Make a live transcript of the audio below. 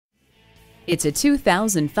It's a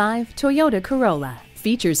 2005 Toyota Corolla.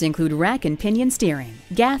 Features include rack and pinion steering,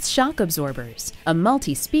 gas shock absorbers, a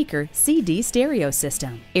multi-speaker CD stereo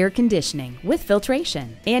system, air conditioning with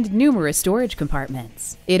filtration, and numerous storage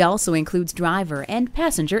compartments. It also includes driver and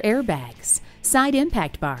passenger airbags, side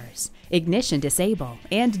impact bars, ignition disable,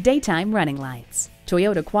 and daytime running lights.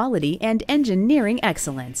 Toyota quality and engineering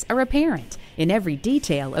excellence are apparent in every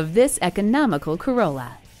detail of this economical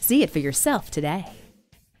Corolla. See it for yourself today.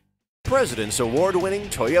 President's Award-winning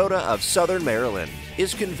Toyota of Southern Maryland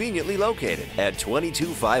is conveniently located at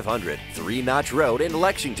 22500 Three Notch Road in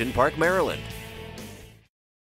Lexington Park, Maryland.